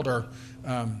in our world are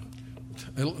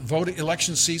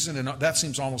election season, and that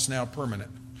seems almost now permanent.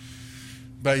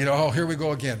 But, here we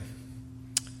go again.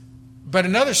 But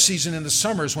another season in the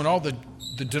summer is when all the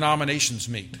denominations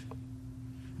meet.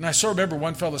 And I so remember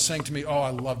one fellow saying to me, "Oh,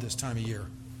 I love this time of year,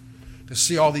 to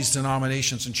see all these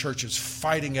denominations and churches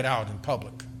fighting it out in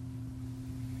public."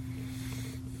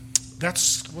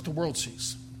 That's what the world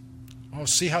sees. Oh,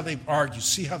 see how they argue,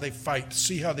 see how they fight,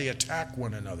 see how they attack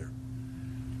one another.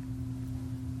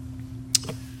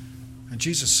 And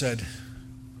Jesus said,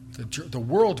 the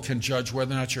world can judge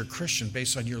whether or not you're a Christian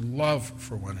based on your love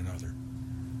for one another.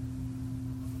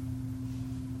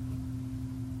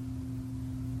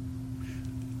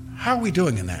 How are we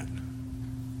doing in that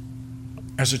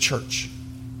as a church?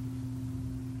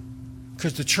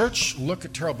 Could the church look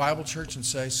at Terrell Bible Church and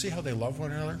say, "See how they love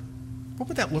one another"? What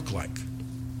would that look like?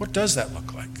 What does that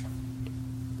look like?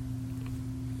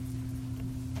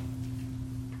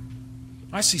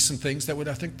 I see some things that would,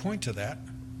 I think, point to that.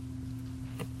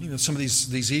 Some of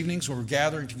these evenings where we're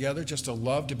gathering together just to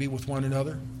love to be with one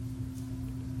another.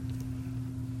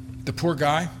 The poor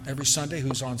guy every Sunday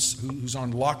who's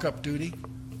on lockup duty.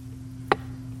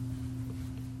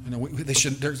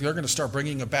 They're going to start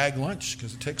bringing a bag lunch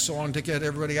because it takes so long to get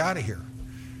everybody out of here.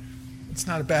 It's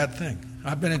not a bad thing.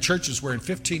 I've been in churches where in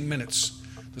 15 minutes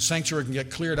the sanctuary can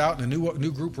get cleared out and a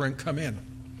new group can come in.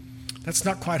 That's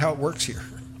not quite how it works here.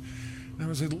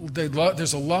 There's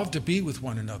a love to be with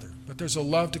one another, but there's a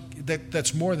love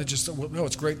that's more than just,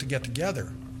 it's great to get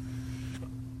together,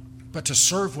 but to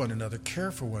serve one another,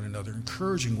 care for one another,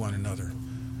 encouraging one another.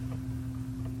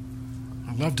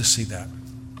 I love to see that.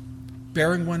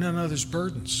 Bearing one another's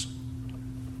burdens.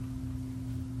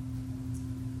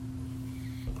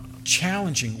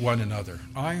 Challenging one another.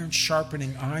 Iron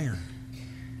sharpening iron.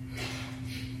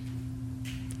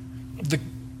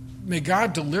 May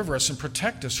God deliver us and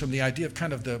protect us from the idea of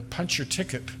kind of the punch your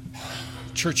ticket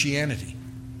churchianity.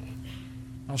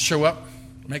 I'll show up,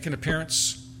 make an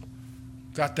appearance,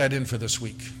 got that in for this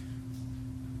week.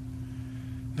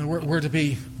 No, we're to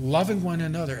be loving one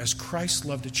another as Christ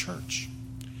loved the church.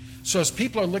 So as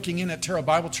people are looking in at Terrell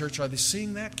Bible Church, are they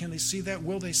seeing that? Can they see that?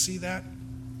 Will they see that?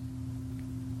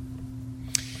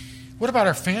 What about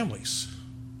our families,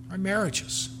 our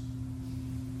marriages?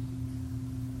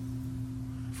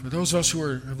 For those of us who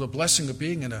have the blessing of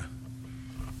being in a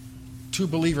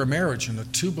two-believer marriage and a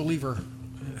two-believer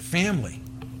family,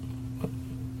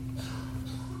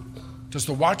 does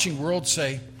the watching world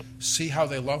say, see how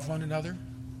they love one another?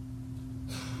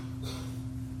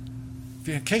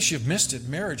 In case you've missed it,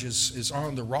 marriage is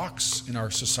on the rocks in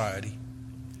our society.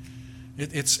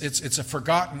 It's a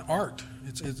forgotten art.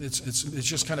 It's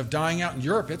just kind of dying out in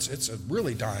Europe. It's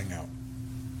really dying out.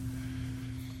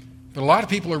 But a lot of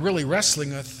people are really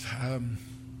wrestling with how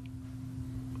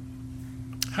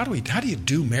do you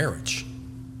do marriage?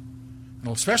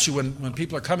 Well, especially when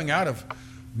people are coming out of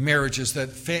marriages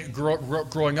that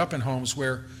growing up in homes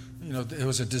where it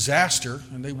was a disaster,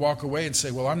 and they walk away and say,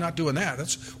 well, I'm not doing that.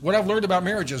 That's what I've learned about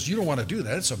marriage is you don't want to do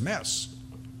that. It's a mess.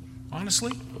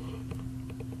 Honestly,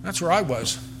 that's where I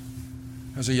was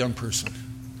as a young person.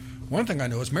 One thing I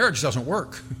know is marriage doesn't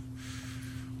work.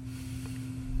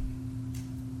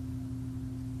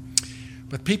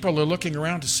 But people are looking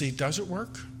around to see, does it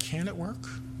work? Can it work?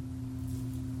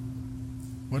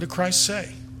 What did Christ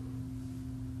say?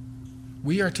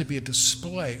 We are to be a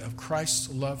display of Christ's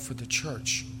love for the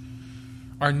church.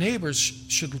 Our neighbors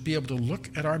should be able to look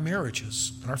at our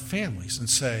marriages and our families and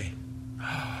say,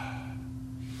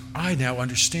 I now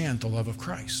understand the love of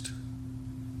Christ.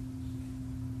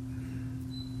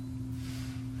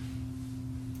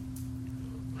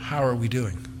 How are we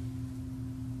doing?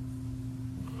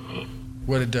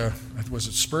 What did was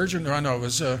it Spurgeon? No, it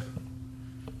was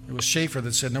Schaeffer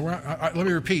that said. No, let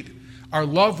me repeat: our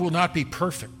love will not be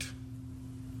perfect,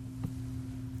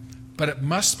 but it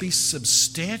must be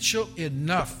substantial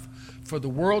enough for the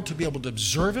world to be able to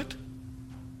observe it,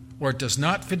 or it does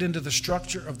not fit into the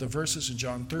structure of the verses in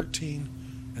John 13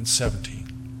 and 17.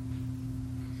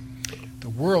 The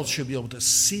world should be able to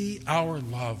see our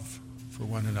love for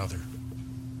one another.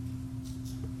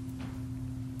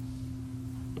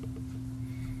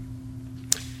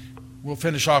 We'll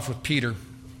finish off with Peter.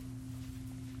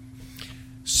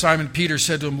 Simon Peter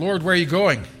said to him, Lord, where are you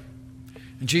going?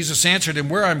 And Jesus answered him,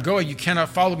 where I'm going, you cannot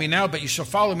follow me now, but you shall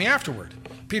follow me afterward.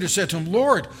 Peter said to him,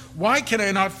 Lord, why can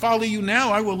I not follow you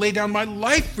now? I will lay down my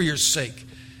life for your sake.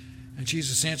 And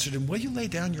Jesus answered him, will you lay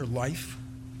down your life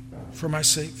for my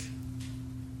sake?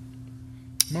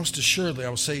 Most assuredly, I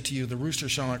will say to you, the rooster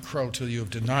shall not crow till you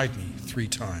have denied me 3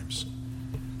 times.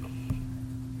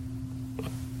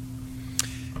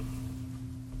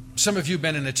 Some of you have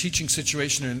been in a teaching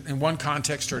situation in one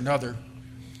context or another,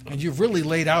 and you've really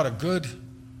laid out good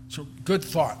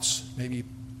thoughts. Maybe a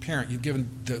parent, you've given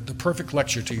the perfect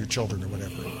lecture to your children or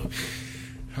whatever.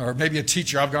 Or maybe a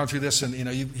teacher, I've gone through this, and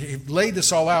you've laid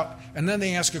this all out, and then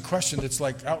they ask a question that's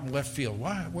like out in left field.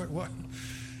 What?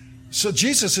 So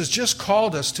Jesus has just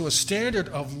called us to a standard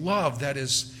of love that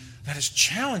is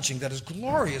challenging, that is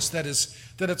glorious, that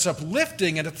it's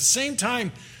uplifting, and at the same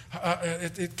time,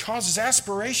 it causes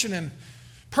aspiration and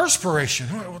perspiration.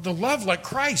 The love like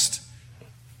Christ.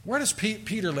 Where does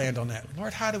Peter land on that?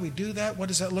 Lord, how do we do that? What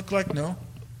does that look like? No.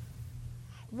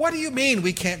 What do you mean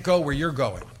we can't go where you're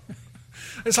going?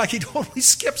 It's like he totally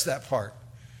skips that part.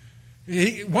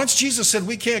 Once Jesus said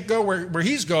we can't go where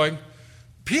he's going,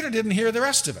 Peter didn't hear the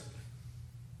rest of it.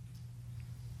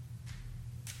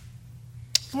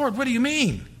 Lord, what do you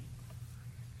mean?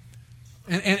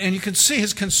 And you can see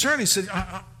his concern. He said,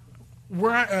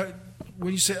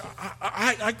 when you say,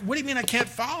 what do you mean I can't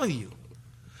follow you?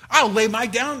 I'll lay my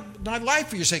life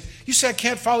for your sake. You say I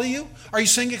can't follow you? Are you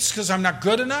saying it's because I'm not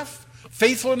good enough,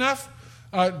 faithful enough,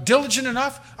 diligent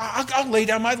enough? I'll lay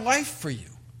down my life for you.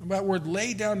 That word,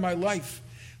 lay down my life,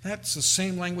 that's the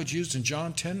same language used in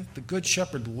John 10. The good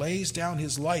shepherd lays down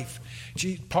his life.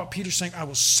 Peter's saying, I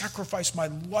will sacrifice my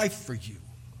life for you.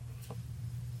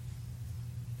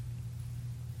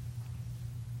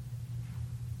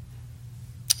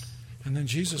 And then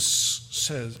Jesus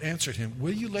answered him,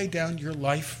 will you lay down your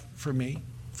life for me,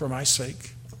 for my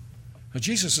sake? Now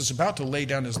Jesus is about to lay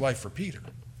down his life for Peter.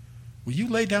 Will you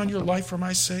lay down your life for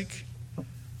my sake?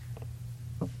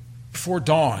 Before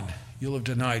dawn, you'll have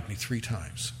denied me 3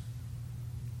 times.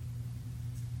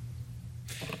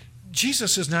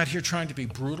 Jesus is not here trying to be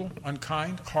brutal,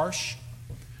 unkind, harsh,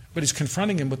 but he's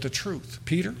confronting him with the truth.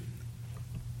 Peter,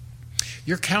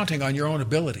 you're counting on your own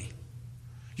ability.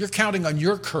 You're counting on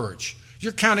your courage.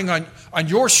 You're counting on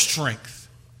your strength.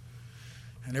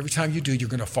 And every time you do, you're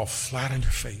going to fall flat on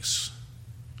your face.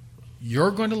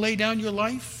 You're going to lay down your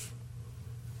life?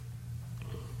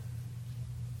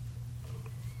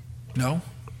 No,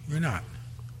 you're not.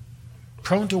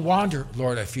 Prone to wander,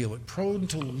 Lord, I feel it. Prone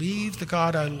to leave the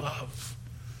God I love.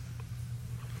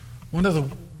 One of the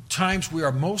times we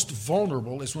are most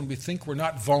vulnerable is when we think we're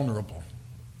not vulnerable.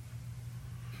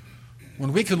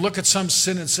 When we can look at some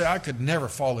sin and say, I could never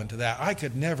fall into that. I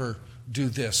could never do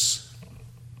this.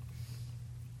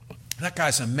 That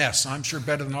guy's a mess. I'm sure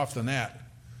better than off than that.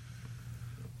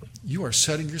 You are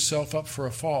setting yourself up for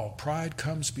a fall. Pride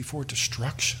comes before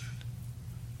destruction.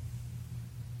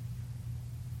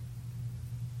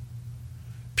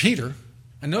 Peter,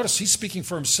 and notice he's speaking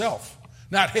for himself.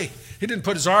 Not, hey, he didn't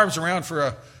put his arms around for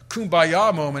a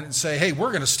kumbaya moment and say, hey, we're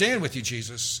going to stand with you,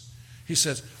 Jesus. He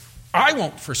says, I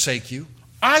won't forsake you.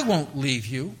 I won't leave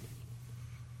you.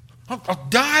 I'll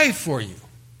die for you.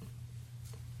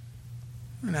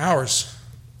 In hours,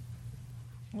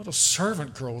 a little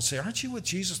servant girl will say, aren't you with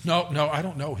Jesus? No, I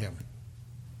don't know him.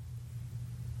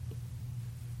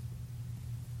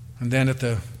 And then at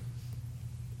the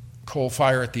coal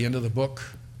fire at the end of the book,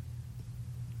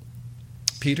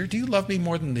 Peter, do you love me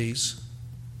more than these?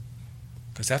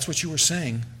 Because that's what you were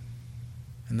saying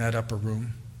in that upper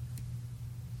room.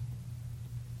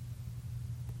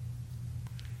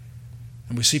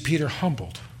 And we see Peter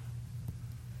humbled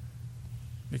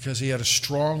because he had a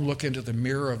strong look into the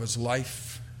mirror of his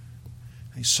life.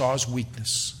 And he saw his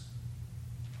weakness.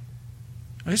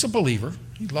 And he's a believer.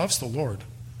 He loves the Lord.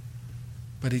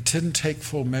 But he didn't take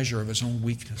full measure of his own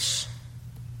weakness.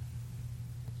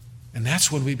 And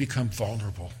that's when we become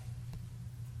vulnerable.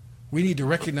 We need to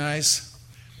recognize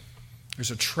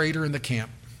there's a traitor in the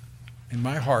camp. In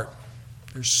my heart,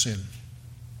 there's sin.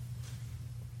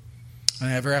 And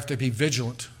I ever have to be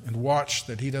vigilant and watch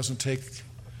that he doesn't take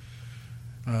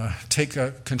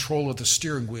control of the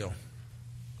steering wheel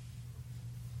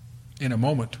in a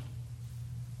moment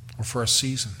or for a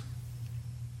season.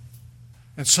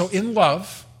 And so in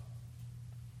love,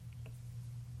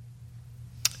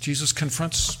 Jesus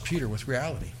confronts Peter with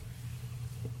reality.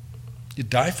 You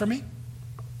die for me?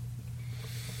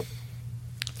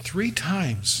 3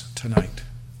 times tonight,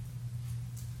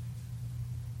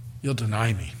 you'll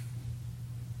deny me.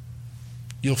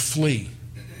 You'll flee.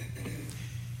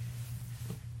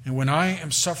 And when I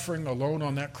am suffering alone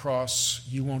on that cross,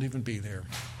 you won't even be there.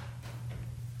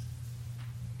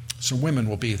 Some women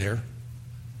will be there.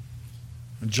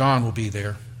 And John will be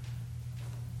there.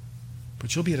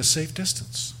 But you'll be at a safe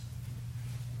distance.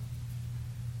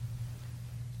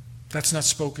 That's not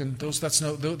spoken.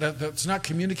 That's not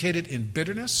communicated in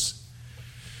bitterness.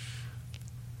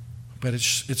 But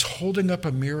it's holding up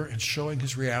a mirror and showing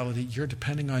his reality. You're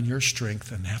depending on your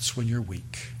strength, and that's when you're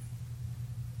weak.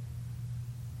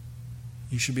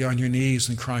 You should be on your knees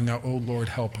and crying out, oh, Lord,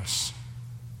 help us.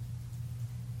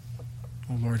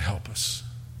 Oh, Lord, help us.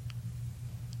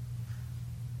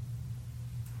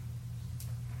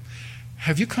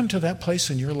 Have you come to that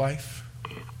place in your life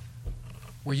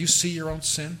where you see your own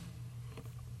sin?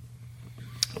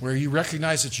 Where you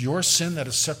recognize it's your sin that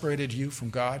has separated you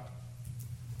from God?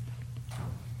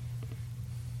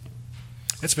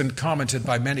 It's been commented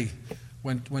by many,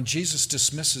 when Jesus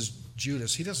dismisses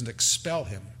Judas, he doesn't expel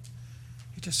him.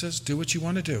 He just says, do what you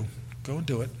want to do. Go and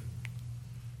do it.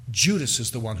 Judas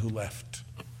is the one who left.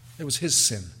 It was his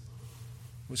sin.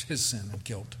 It was his sin and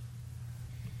guilt.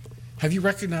 Have you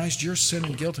recognized your sin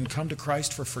and guilt and come to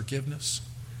Christ for forgiveness?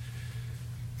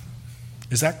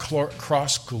 Is that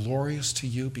cross glorious to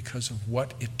you because of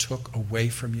what it took away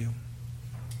from you?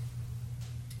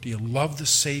 Do you love the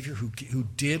Savior who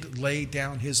did lay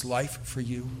down his life for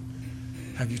you?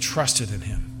 Have you trusted in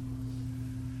him?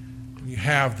 When you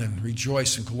have, then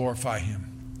rejoice and glorify him.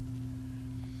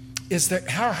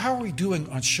 How are we doing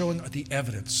on showing the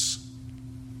evidence?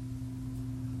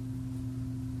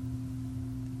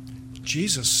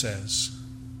 Jesus says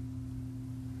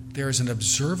there is an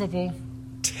observable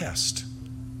test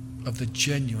of the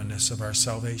genuineness of our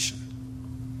salvation.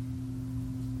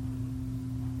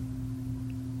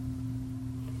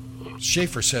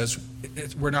 Schaeffer says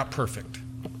we're not perfect,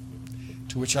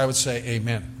 to which I would say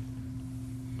amen.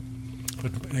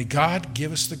 But may God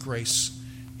give us the grace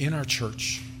in our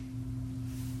church,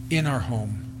 in our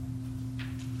home,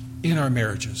 in our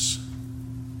marriages,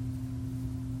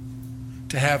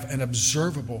 to have an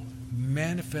observable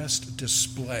manifest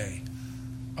display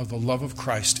of the love of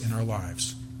Christ in our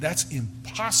lives. That's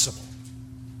impossible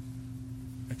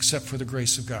except for the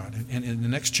grace of God. And in the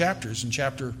next chapters, in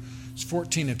chapters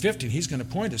 14 and 15, he's going to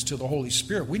point us to the Holy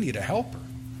Spirit. We need a helper.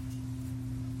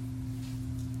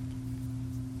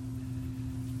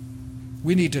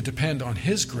 We need to depend on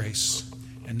his grace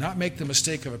and not make the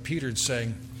mistake of a Peter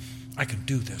saying, I can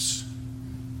do this.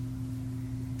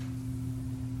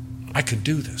 I can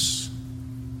do this.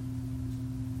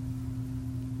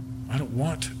 I don't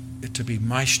want it to be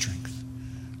my strength.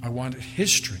 I want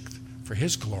his strength for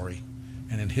his glory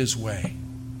and in his way.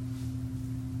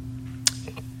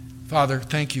 Father,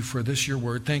 thank you for this, your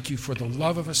word. Thank you for the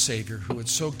love of a Savior who would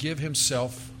so give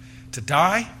himself to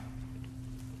die,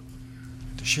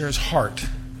 to share his heart.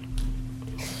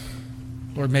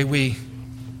 Lord, may we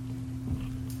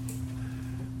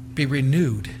be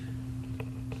renewed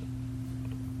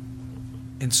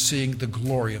in seeing the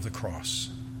glory of the cross.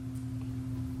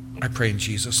 I pray in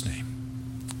Jesus' name.